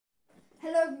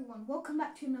Hello everyone, welcome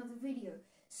back to another video.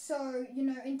 So,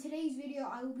 in today's video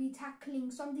I will be tackling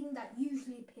something that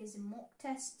usually appears in mock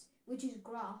tests, which is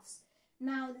graphs.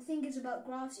 Now, the thing is about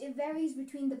graphs, it varies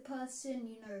between the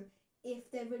person, if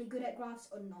they're really good at graphs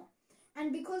or not.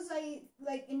 And because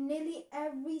in nearly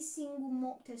every single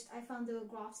mock test I found there were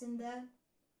graphs in there,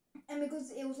 and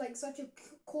because it was such a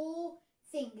core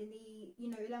thing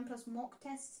in the 11 plus mock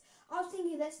tests, I was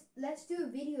thinking let's do a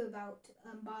video about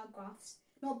bar graphs.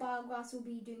 Not bar graphs, we'll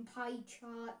be doing pie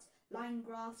charts, line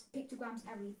graphs, pictograms,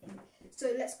 everything.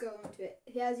 So let's go on to it.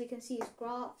 Here, as you can see, is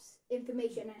graphs,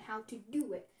 information, and how to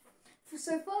do it.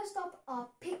 So first up are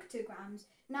pictograms.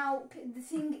 Now,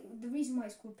 the reason why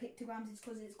it's called pictograms is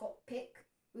because it's got pic,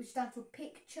 which stands for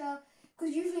picture.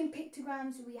 Because usually in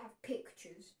pictograms we have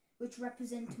pictures, which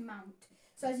represent amount.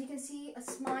 So as you can see, a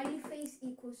smiley face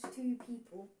equals 2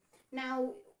 people.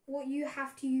 Now, what you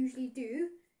have to usually do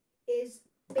is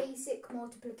basic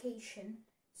multiplication.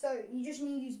 So you just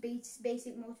need to use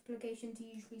basic multiplication to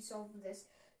usually solve this.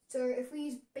 So if we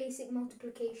use basic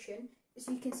multiplication,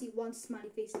 so you can see one smiley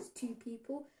face is 2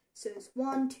 people, so it's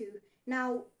 1, 2.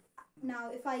 Now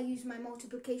if I use my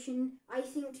multiplication, I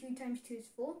think 2 times 2 is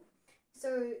 4.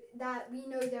 So that we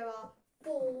know there are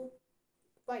 4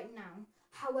 right now.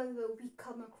 However, we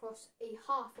come across a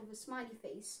half of a smiley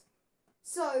face.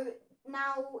 So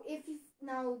now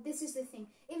this is the thing.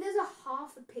 If there's a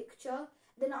half a picture,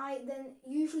 then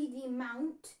usually the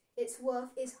amount it's worth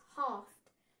is halved.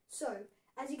 So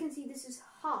as you can see, this is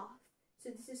half. So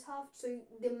this is half. So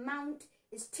the amount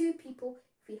is 2 people.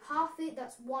 If we half it,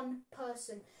 that's 1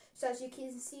 person. So as you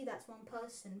can see, that's 1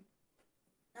 person.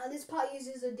 Now this part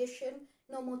uses addition,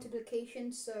 not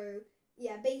multiplication. So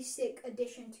yeah, basic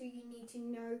addition too, you need to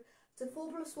know. So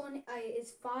 4 plus 1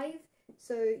 is 5.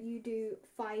 So you do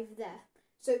 5 there.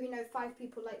 So we know 5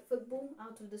 people like football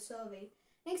out of the survey.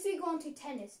 Next we go on to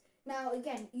tennis. Now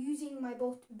again, using my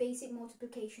basic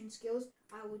multiplication skills,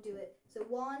 I will do it. So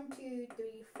 1, 2,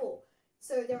 3, 4.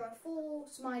 So there are 4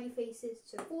 smiley faces.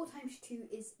 So 4 times 2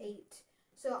 is 8.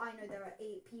 So I know there are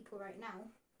 8 people right now.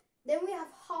 Then we have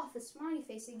half a smiley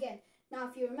face again. Now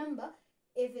if you remember,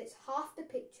 if it's half the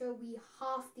picture, we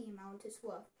half the amount it's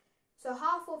worth. So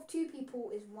half of 2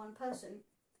 people is 1 person.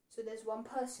 So there's 1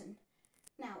 person.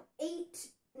 Now 8.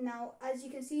 Now as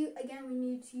you can see, again we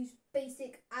need to use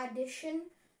basic addition.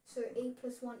 So 8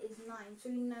 plus 1 is 9. So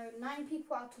we know 9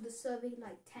 people out of the survey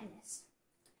like tennis.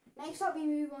 Next up we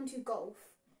move on to golf.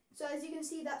 So as you can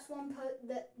see, that's one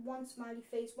smiley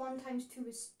face. 1 times 2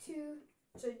 is 2.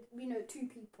 So we know 2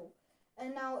 people.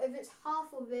 And now if it's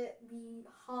half of it, we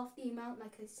half the amount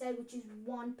like I said, which is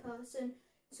 1 person.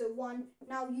 So 1,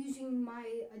 now using my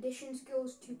addition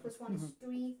skills, 2 plus 1 is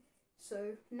 3.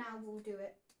 So now we'll do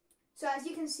it. So as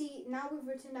you can see, now we've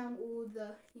written down all the,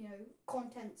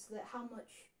 contents, that how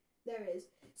much there is.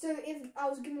 So if I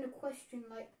was given a question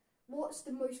like, what's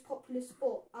the most popular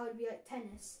sport? I would be like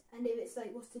tennis. And if it's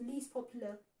like, what's the least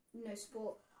popular,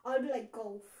 sport? I would be like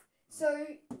golf. So,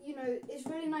 it's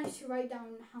really nice to write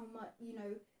down how much,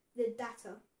 the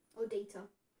data.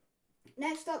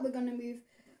 Next up, we're going to move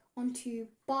onto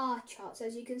bar charts.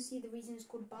 As you can see, the reason it's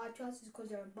called bar charts is because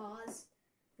there are bars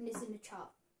and it's in a chart.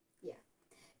 Yeah.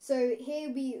 So here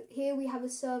we have a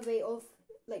survey of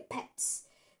pets.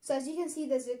 So as you can see,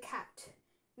 there's a cat.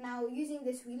 Now using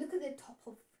this, we look at the top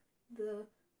of the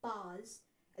bars.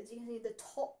 As you can see, the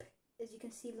top, as you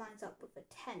can see, lines up with a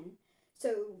 10.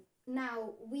 So now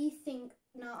we think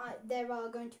there are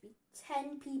going to be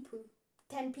 10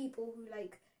 people who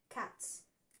like cats.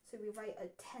 So we write a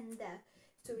 10 there.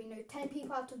 So we know 10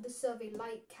 people out of the survey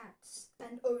like cats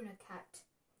and own a cat.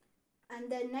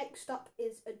 And then next up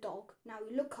is a dog. Now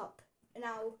we look up.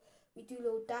 Now we do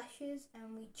little dashes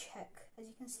and we check. As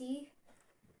you can see,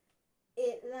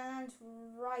 it lands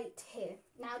right here.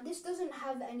 Now this doesn't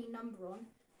have any number on.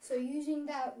 So using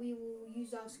that, we will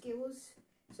use our skills.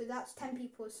 So that's 10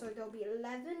 people. So there'll be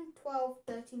 11, 12,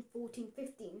 13, 14,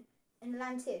 15. And it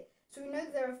lands here. So we know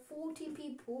there are 40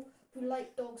 people who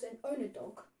like dogs and own a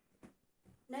dog.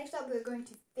 Next up, we're going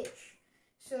to fish.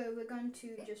 So we're going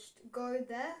to just go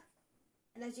there.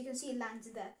 And as you can see, it lands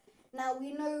there. Now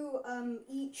we know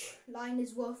each line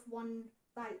is worth 1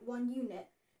 unit.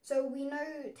 So we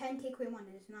know 10 take away 1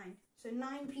 is 9. So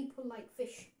 9 people like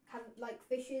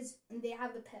fishes, and they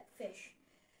have a pet fish.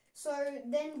 So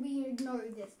then we know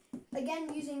this.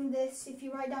 Again, using this, if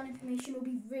you write down information, will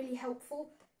be really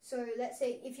helpful. So let's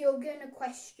say if you're getting a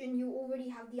question, you already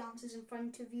have the answers in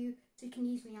front of you, so you can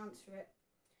easily answer it.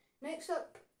 Next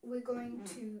up, we're going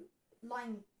to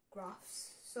line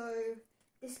graphs. So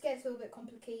this gets a little bit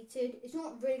complicated. It's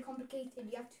not really complicated.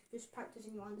 You have to just practice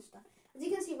and you'll understand. As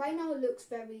you can see, right now it looks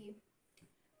very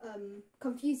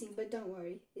confusing, but don't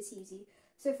worry, it's easy.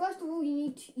 So first of all,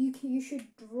 you should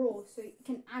draw, so you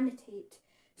can annotate.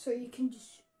 So you can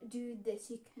just do this.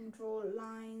 You can draw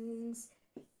lines.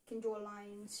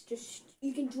 Just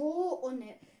you can draw on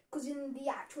it, because in the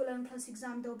actual N+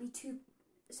 exam there'll be two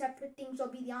separate things.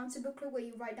 There'll be the answer booklet where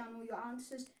you write down all your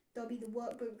answers. There'll be the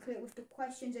work booklet with the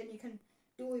questions, and you can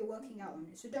do all your working out on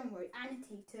it. So don't worry,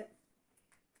 annotate it.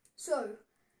 So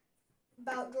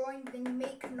about drawing, then you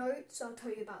make notes. I'll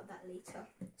tell you about that later.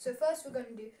 So first we're going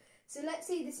to do, so let's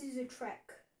say this is a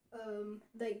trek.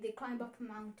 They climb up a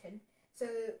mountain. So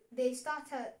they start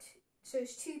at, so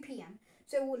it's 2 p.m.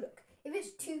 So we'll look. If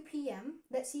it's 2 p.m,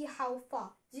 let's see how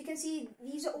far. As you can see,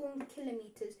 these are all in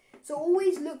kilometers. So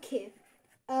always look here.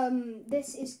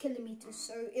 This is kilometers,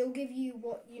 so it'll give you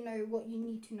what you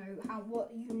need to know,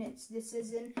 what units this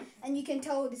is in, and you can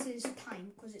tell this is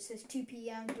time because it says 2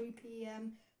 p.m, 3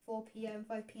 p.m, 4 p.m,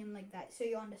 5 p.m, like that, so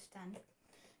you understand.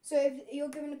 So if you're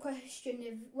given a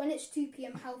question, when it's 2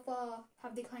 p.m, how far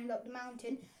have they climbed up the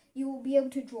mountain, you will be able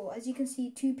to draw. As you can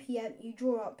see, 2 p.m, you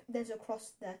draw up, there's a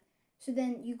cross there. So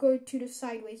then you go to the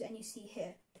sideways and you see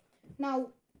here. Now,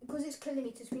 because it's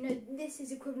kilometers, we know this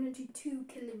is equivalent to 2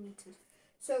 kilometers.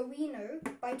 So we know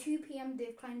by 2 p.m.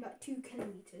 they've climbed up 2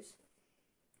 kilometers.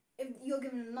 If you're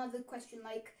given another question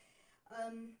like,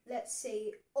 let's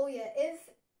say, oh yeah, if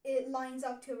it lines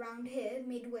up to around here,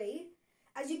 midway,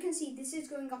 as you can see, this is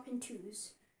going up in 2s.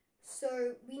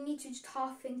 So we need to just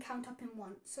half and count up in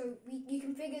 1. So you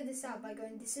can figure this out by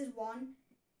going, this is 1.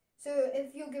 So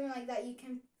if you're given like that, you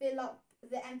can fill up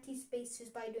the empty spaces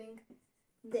by doing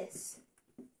this.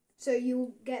 So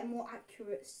you'll get a more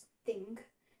accurate thing.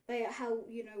 How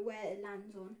where it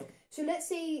lands on. So let's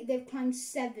say they've climbed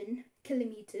 7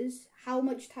 kilometers. How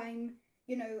much time?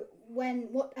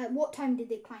 At what time did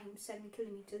they climb 7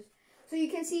 kilometers? So you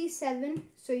can see 7.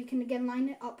 So you can again line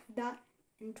it up with that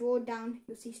and draw down.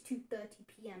 You'll see it's 2:30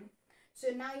 p.m.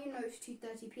 So now you know it's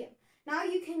 2:30 p.m. Now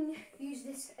you can use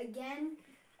this again.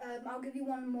 I'll give you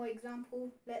one more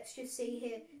example. Let's just say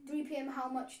here 3 p.m. How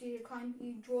much did you climb?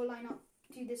 You draw a line up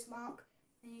to this mark.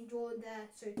 And you draw there,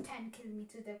 so 10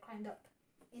 kilometers they've climbed up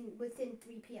within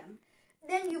 3 p.m.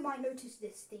 Then you might notice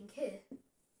this thing here,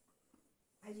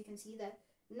 as you can see there.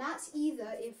 And that's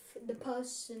either if the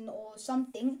person or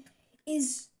something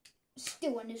is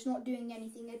still and it's not doing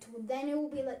anything at all, then it will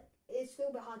be like, it's a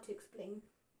little bit hard to explain.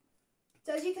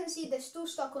 So as you can see, they're still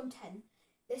stuck on 10.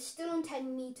 They're still on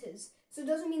 10 meters. So it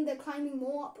doesn't mean they're climbing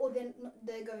more up or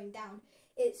they're going down.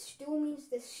 It still means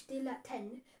they're still at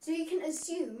 10. So you can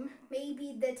assume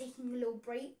maybe they're taking a little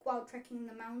break while trekking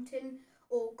the mountain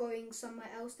or going somewhere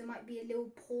else. There might be a little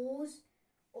pause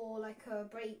or like a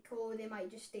break, or they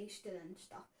might just stay still and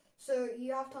stuff. So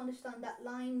you have to understand that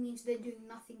line means they're doing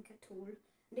nothing at all.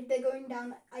 And if they're going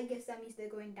down, I guess that means they're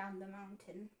going down the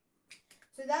mountain.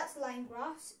 So that's line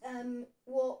graphs.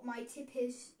 What my tip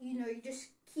is, you just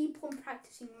keep on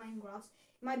practicing line graphs.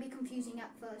 It might be confusing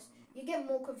at first. You get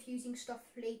more confusing stuff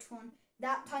later on.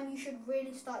 That time you should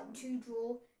really start to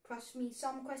draw. Trust me,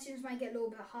 some questions might get a little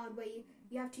bit hard where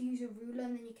you have to use a ruler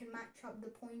and then you can match up the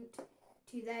point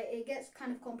to there. It gets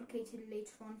kind of complicated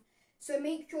later on. So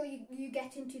make sure you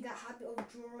get into that habit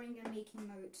of drawing and making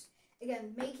notes.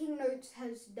 Again, making notes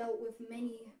has dealt with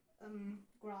many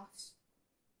graphs.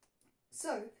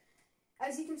 So,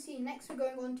 as you can see, next we're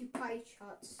going on to pie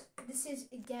charts. This is,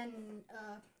 again,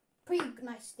 a pretty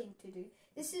nice thing to do.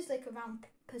 This is like around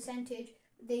percentage.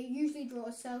 They usually draw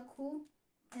a circle,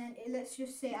 and let's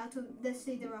just say let's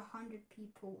say there are 100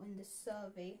 people in the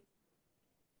survey.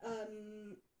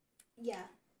 Yeah.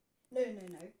 No.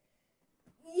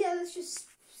 Yeah, let's just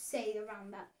say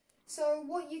around that. So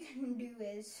what you can do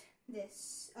is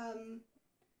this. 1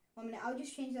 minute, I'll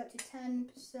just change that to 10%.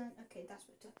 Okay, that's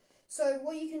better. So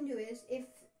what you can do is, if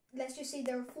let's just say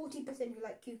there are 40% who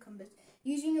like cucumbers,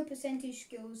 using your percentage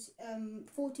skills,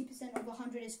 40% of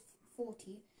 100 is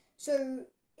 40. So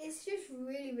it's just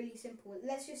really simple.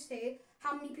 Let's just say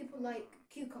how many people like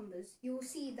cucumbers. You will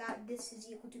see that this is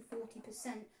equal to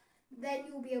 40%. Then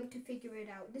you'll be able to figure it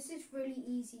out. This is really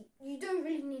easy. You don't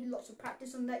really need lots of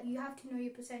practice on that. You have to know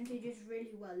your percentages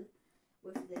really well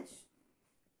with this.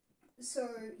 So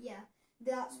yeah,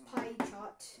 that's pie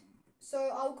chart. So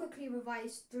I'll quickly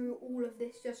revise through all of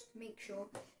this just to make sure.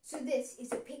 So this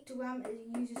is a pictogram. It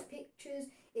uses pictures.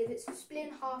 If it's split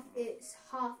in half, it's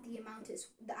half the amount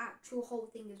the actual whole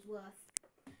thing is worth.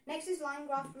 Next is line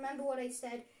graph. Remember what I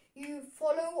said. You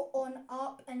follow on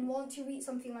up, and once you reach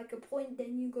something like a point,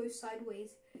 then you go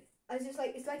sideways. As it's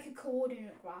like a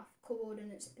coordinate graph.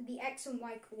 Coordinates, the x and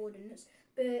y coordinates,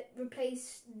 but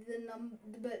replace the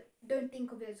but don't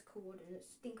think of it as coordinates.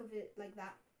 Think of it like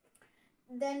that.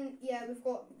 then yeah, we've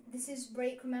got, this is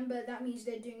break. Remember, that means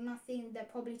they're doing nothing. They're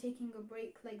probably taking a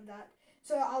break like that.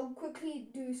 So I'll quickly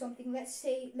do something. Let's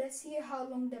see how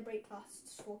long their break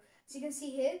lasts for. So you can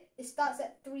see here, it starts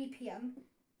at 3 p.m.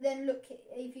 Then look,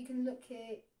 if you can look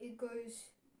here, it goes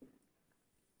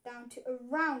down to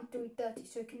around 3:30.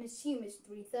 So you can assume it's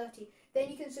 3:30. Then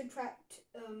you can subtract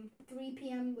 3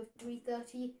 p.m. with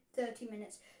 3:30, 30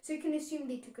 minutes. So you can assume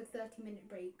they took a 30-minute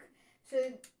break. So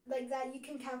like that, you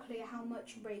can calculate how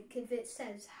much break, if it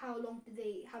says how long do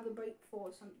they have a break for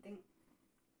or something.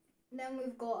 Then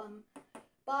we've got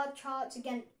bar charts.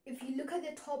 Again, if you look at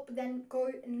the top, then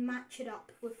go and match it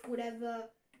up with whatever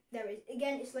there is.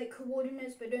 Again, it's like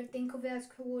coordinates, but don't think of it as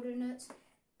coordinates.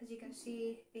 As you can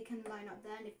see, it can line up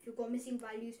there. And if you've got missing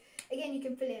values, again, you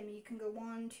can fill in. You can go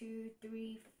 1, 2,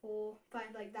 3, 4, 5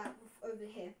 like that over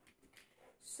here.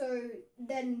 So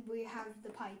then we have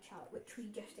the pie chart, which we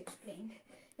just explained.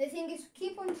 The thing is,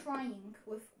 keep on trying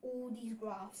with all these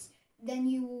graphs, then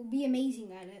you will be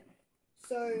amazing at it.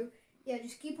 So yeah,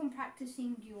 just keep on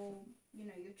practicing your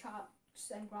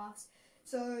charts and graphs.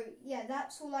 So yeah,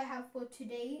 that's all I have for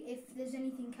today. If there's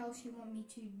anything else you want me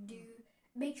to do,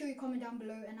 make sure you comment down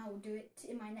below and I will do it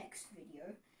in my next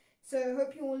video. So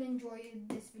hope you all enjoyed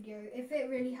this video. If it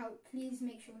really helped, please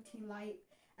make sure to like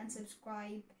and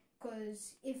subscribe,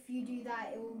 because if you do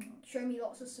that, it will show me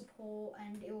lots of support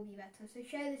and it will be better. So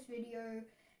share this video,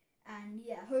 and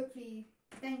yeah, hopefully,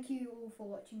 thank you all for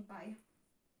watching. Bye.